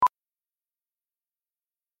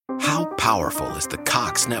How powerful is the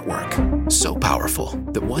Cox network? So powerful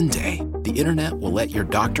that one day, the internet will let your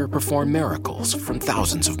doctor perform miracles from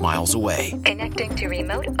thousands of miles away. Connecting to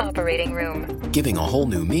remote operating room. Giving a whole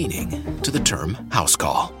new meaning to the term house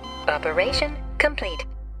call. Operation complete.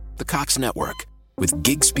 The Cox network. With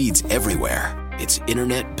gig speeds everywhere, it's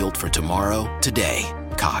internet built for tomorrow, today.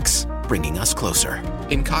 Cox, bringing us closer.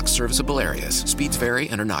 In Cox serviceable areas, speeds vary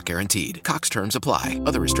and are not guaranteed. Cox terms apply.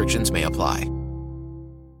 Other restrictions may apply.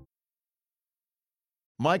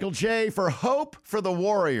 Michael J. for Hope for the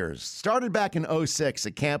Warriors. Started back in '06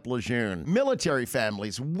 at Camp Lejeune. Military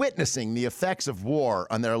families witnessing the effects of war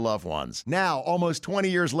on their loved ones. Now, almost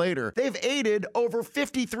 20 years later, they've aided over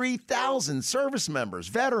 53,000 service members,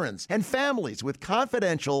 veterans, and families with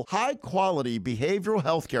confidential, high-quality behavioral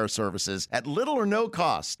health care services at little or no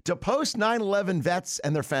cost to post 9/11 vets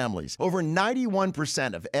and their families. Over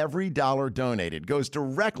 91% of every dollar donated goes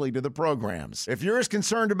directly to the programs. If you're as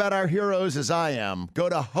concerned about our heroes as I am, go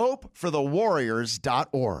to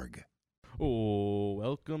hopeforthewarriors.org. Oh,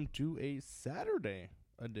 welcome to a Saturday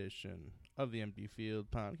edition of the Empty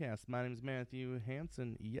Field Podcast. My name is Matthew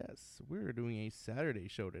Hansen. Yes, we're doing a Saturday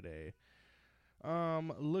show today.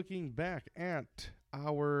 Looking back at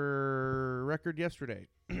our record yesterday,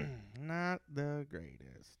 not the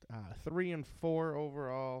greatest. 3-4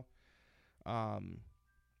 overall.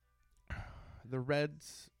 The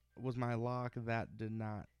Reds was my lock. That did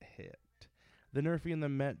not hit. The Nerfy and the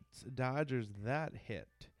Mets, Dodgers, that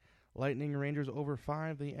hit. Lightning, Rangers over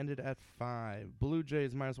 5. They ended at 5. Blue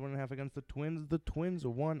Jays -1.5 against the Twins. The Twins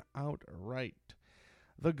won outright.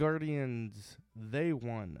 The Guardians, they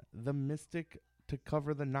won. The Mystic to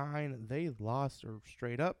cover the 9. They lost or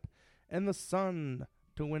straight up. And the Sun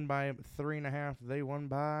to win by 3.5. They won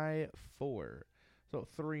by 4. So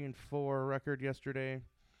 3-4 record yesterday.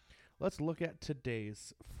 Let's look at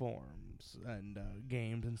today's forms and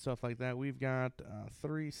games and stuff like that. We've got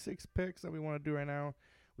 6 picks that we want to do right now.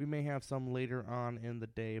 We may have some later on in the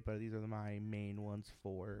day, but these are my main ones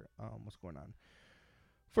for what's going on.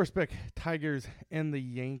 First pick, Tigers and the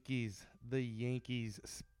Yankees. The Yankees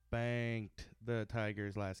spanked the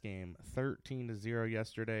Tigers last game, 13-0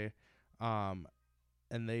 yesterday, and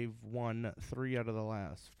they've won 3 out of the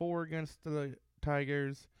last 4 against the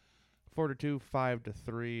Tigers, 4-2,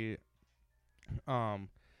 5-3.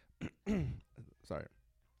 Sorry.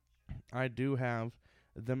 I do have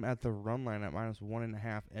them at the run line at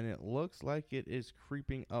 -1.5, and it looks like it is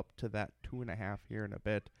creeping up to that 2.5 here in a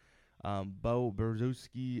bit. Bo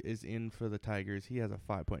Berezowski is in for the Tigers. He has a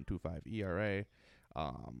 5.25 ERA.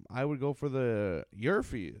 I would go for the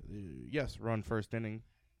Yerfy. Yes, run first inning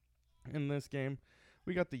in this game.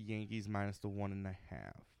 We got the Yankees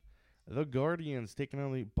 -1.5. The Guardians taking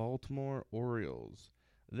on the Baltimore Orioles.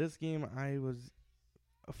 This game, I was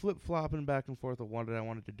flip-flopping back and forth of what I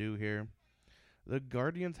wanted to do here. The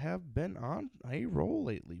Guardians have been on a roll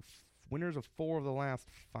lately. Winners of 4 of the last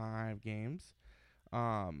 5 games.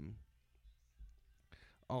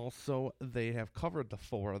 Also, they have covered the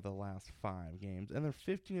 4 of the last 5 games. And they're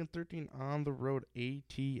 15-13 on the road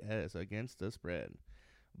ATS against the spread.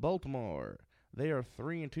 Baltimore, they are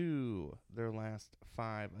 3-2 their last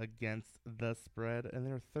 5 against the spread. And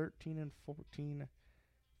they're 13-14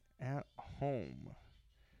 at home.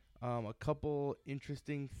 A couple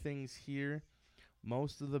interesting things here.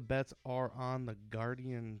 Most of the bets are on the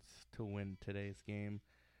Guardians to win today's game.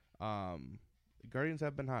 Guardians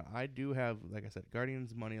have been hot. I do have, like I said,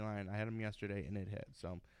 Guardians money line. I had them yesterday and it hit.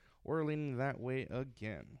 So we're leaning that way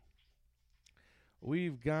again.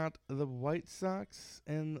 We've got the White Sox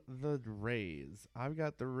and the Rays. I've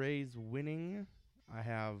got the Rays winning. I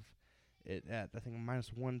have it at, I think,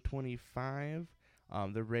 -125.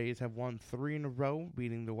 The Rays have won 3 in a row,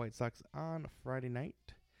 beating the White Sox on Friday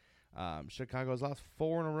night. Chicago's lost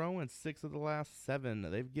 4 in a row and 6 of the last 7.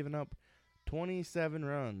 They've given up 27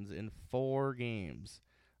 runs in 4 games.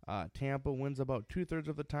 Tampa wins about 2/3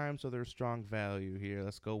 of the time, so there's strong value here.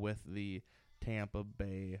 Let's go with the Tampa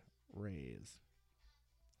Bay Rays.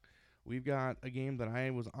 We've got a game that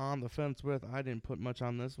I was on the fence with. I didn't put much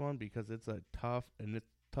on this one because it's a tough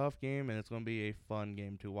game, and it's going to be a fun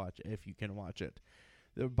game to watch if you can watch it.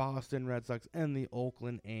 The Boston Red Sox and the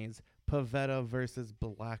Oakland A's. Pavetta versus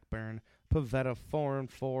Blackburn. Pavetta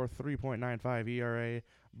 4-4, 3.95 ERA.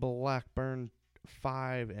 Blackburn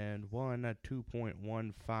 5-1 at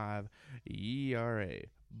 2.15 ERA.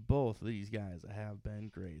 Both these guys have been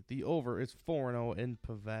great. The over is 4-0 in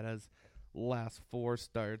Pavetta's last 4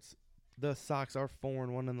 starts. The Sox are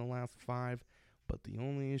 4-1 in the last 5. But the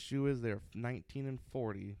only issue is they're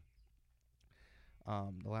 19-40.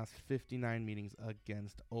 The last 59 meetings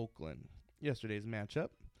against Oakland. Yesterday's matchup,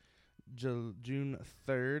 June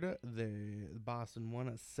 3rd, the Boston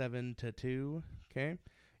won 7-2. Okay,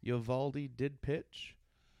 Eovaldi did pitch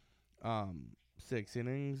 6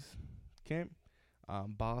 innings. Okay,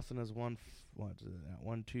 Boston has won 4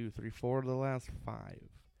 of the last 5.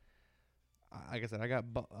 Like I said, I got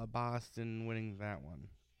Boston winning that one.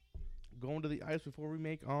 Going to the ice before we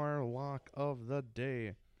make our lock of the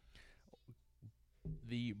day.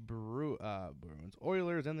 The Bruins,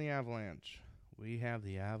 Oilers, and the Avalanche. We have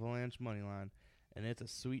the Avalanche money line, and it's a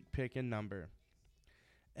sweet picking number.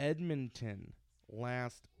 Edmonton,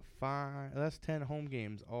 last 10 home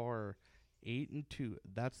games are 8-2.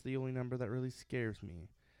 That's the only number that really scares me.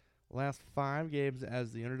 Last 5 games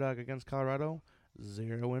as the underdog against Colorado,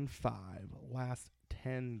 0-5. Last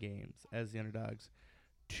 10 games as the underdogs,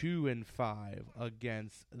 2-5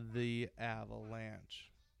 against the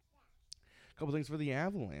Avalanche. Couple things for the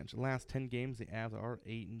Avalanche. Last 10 games, the Avs are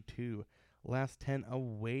 8-2. Last 10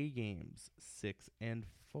 away games,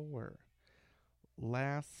 6-4.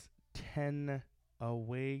 Last 10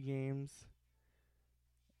 away games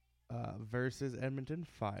versus Edmonton,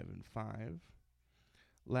 5-5.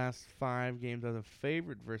 Last 5 games as a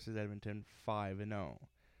favorite versus Edmonton, 5-0.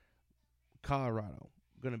 Colorado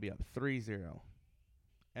going to be up 3-0.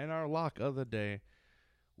 And our lock of the day,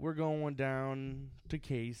 we're going down to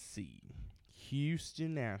KC.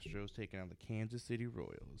 Houston Astros taking on the Kansas City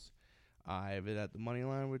Royals. I have it at the money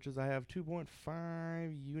line, which is I have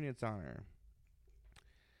 2.5 units on her.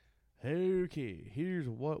 Okay, here's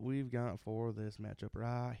what we've got for this matchup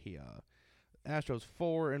right here. Astros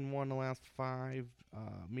 4-1 the last 5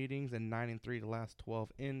 meetings and 9-3 the last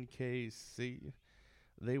 12 in KC.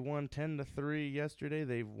 They won 10-3 yesterday.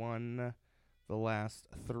 They've won the last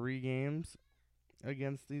 3 games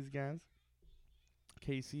against these guys.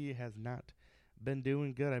 KC has not been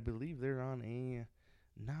doing good. I believe they're on a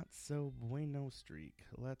not so bueno streak.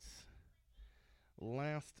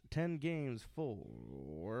 Last 10 games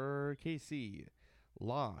for KC.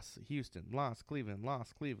 Loss Houston, loss Cleveland,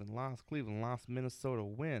 loss Cleveland, loss Cleveland, loss Minnesota,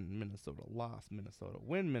 win Minnesota, loss Minnesota,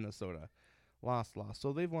 win Minnesota, loss.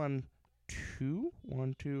 So they've won 2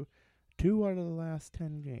 out of the last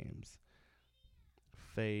 10 games.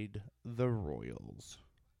 Fade the Royals.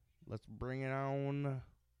 Let's bring it on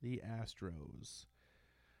the Astros.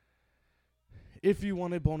 If you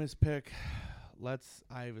want a bonus pick,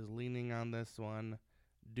 I was leaning on this one.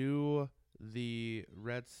 Do the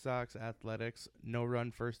Red Sox Athletics, no run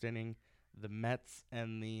first inning. The Mets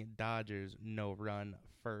and the Dodgers, no run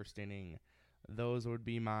first inning. Those would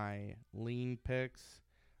be my lean picks.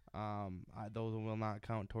 Those will not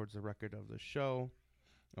count towards the record of the show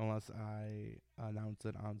unless I announce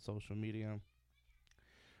it on social media.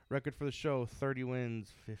 Record for the show, 30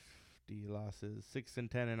 wins, 50 losses,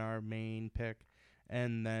 6-10 in our main pick,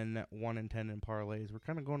 and then 1-10 in parlays. We're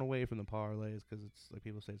kind of going away from the parlays because it's like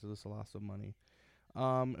people say, so this is a loss of money.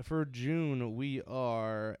 For June, we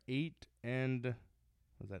are 8-13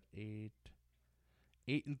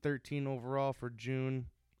 overall for June.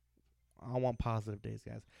 I want positive days,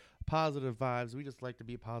 guys. Positive vibes. We just like to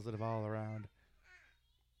be positive all around.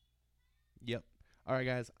 Yep. All right,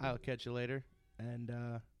 guys. I'll catch you later. And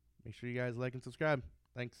make sure you guys like and subscribe.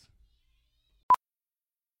 Thanks.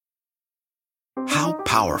 How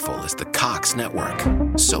powerful is the Cox network?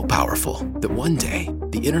 So powerful that one day,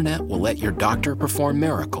 the internet will let your doctor perform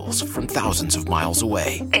miracles from thousands of miles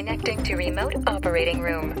away. Connecting to remote operating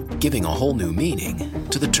room. Giving a whole new meaning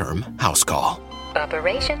to the term house call.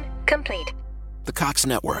 Operation complete. The Cox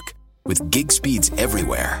network. With gig speeds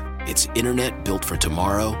everywhere, it's internet built for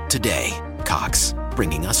tomorrow, today. Cox,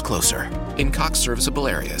 bringing us closer. In Cox serviceable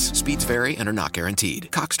areas, speeds vary and are not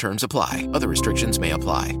guaranteed. Cox terms apply. Other restrictions may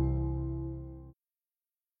apply.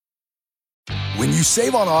 When you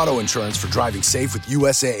save on auto insurance for driving safe with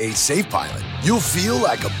USAA Safe Pilot, you'll feel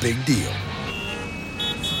like a big deal,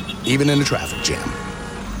 even in a traffic jam.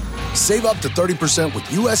 Save up to 30% with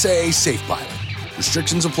USAA Safe Pilot.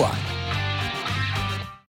 Restrictions apply.